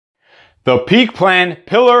The Peak Plan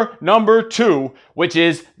pillar number 2, which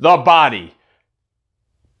is the body.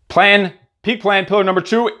 Peak Plan pillar number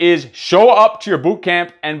 2 is show up to your boot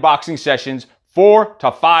camp and boxing sessions 4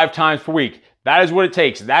 to 5 times per week. That is what it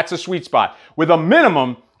takes. That's a sweet spot, with a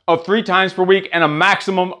minimum of 3 times per week and a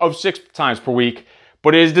maximum of 6 times per week.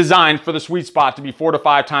 But it is designed for the sweet spot to be 4 to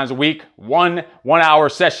 5 times a week, one hour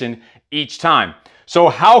session each time. So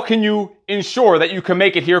how can you ensure that you can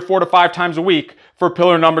make it here 4 to 5 times a week for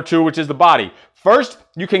pillar number 2, which is the body? First,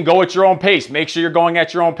 you can go at your own pace. Make sure you're going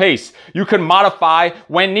at your own pace. You can modify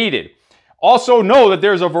when needed. Also know that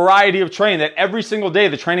there's a variety of training, that every single day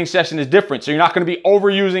the training session is different. So you're not going to be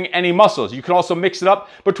overusing any muscles. You can also mix it up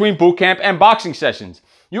between boot camp and boxing sessions.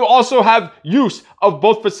 You also have use of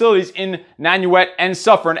both facilities in Nanuet and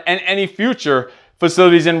Suffern and any future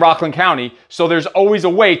facilities in Rockland County. So there's always a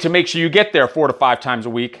way to make sure you get there 4 to 5 times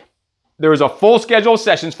a week. There is a full schedule of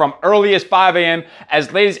sessions from early as 5 a.m.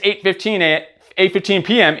 as late as 8:15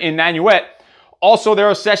 p.m. in Nanuet. Also, there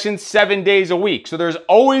are sessions 7 days a week. So there's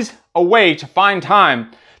always a way to find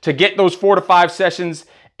time to get those 4 to 5 sessions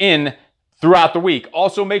in throughout the week.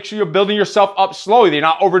 Also, make sure you're building yourself up slowly. You're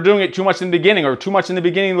not overdoing it too much in the beginning or too much in the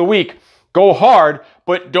beginning of the week. Go hard,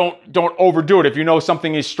 but don't overdo it. If you know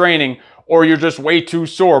something is straining or you're just way too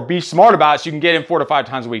sore, be smart about it so you can get in 4 to 5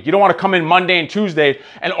 times a week. You don't want to come in Monday and Tuesday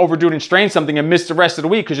and overdo it and strain something and miss the rest of the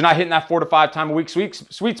week because you're not hitting that 4 to 5 time a week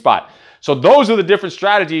sweet spot. So those are the different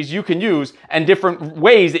strategies you can use and different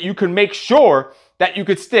ways that you can make sure that you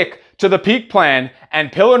could stick to the Peak Plan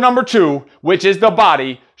and pillar number 2, which is the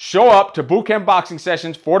body. Show up to boot camp boxing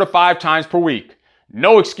sessions 4 to 5 times per week.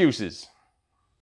 No excuses.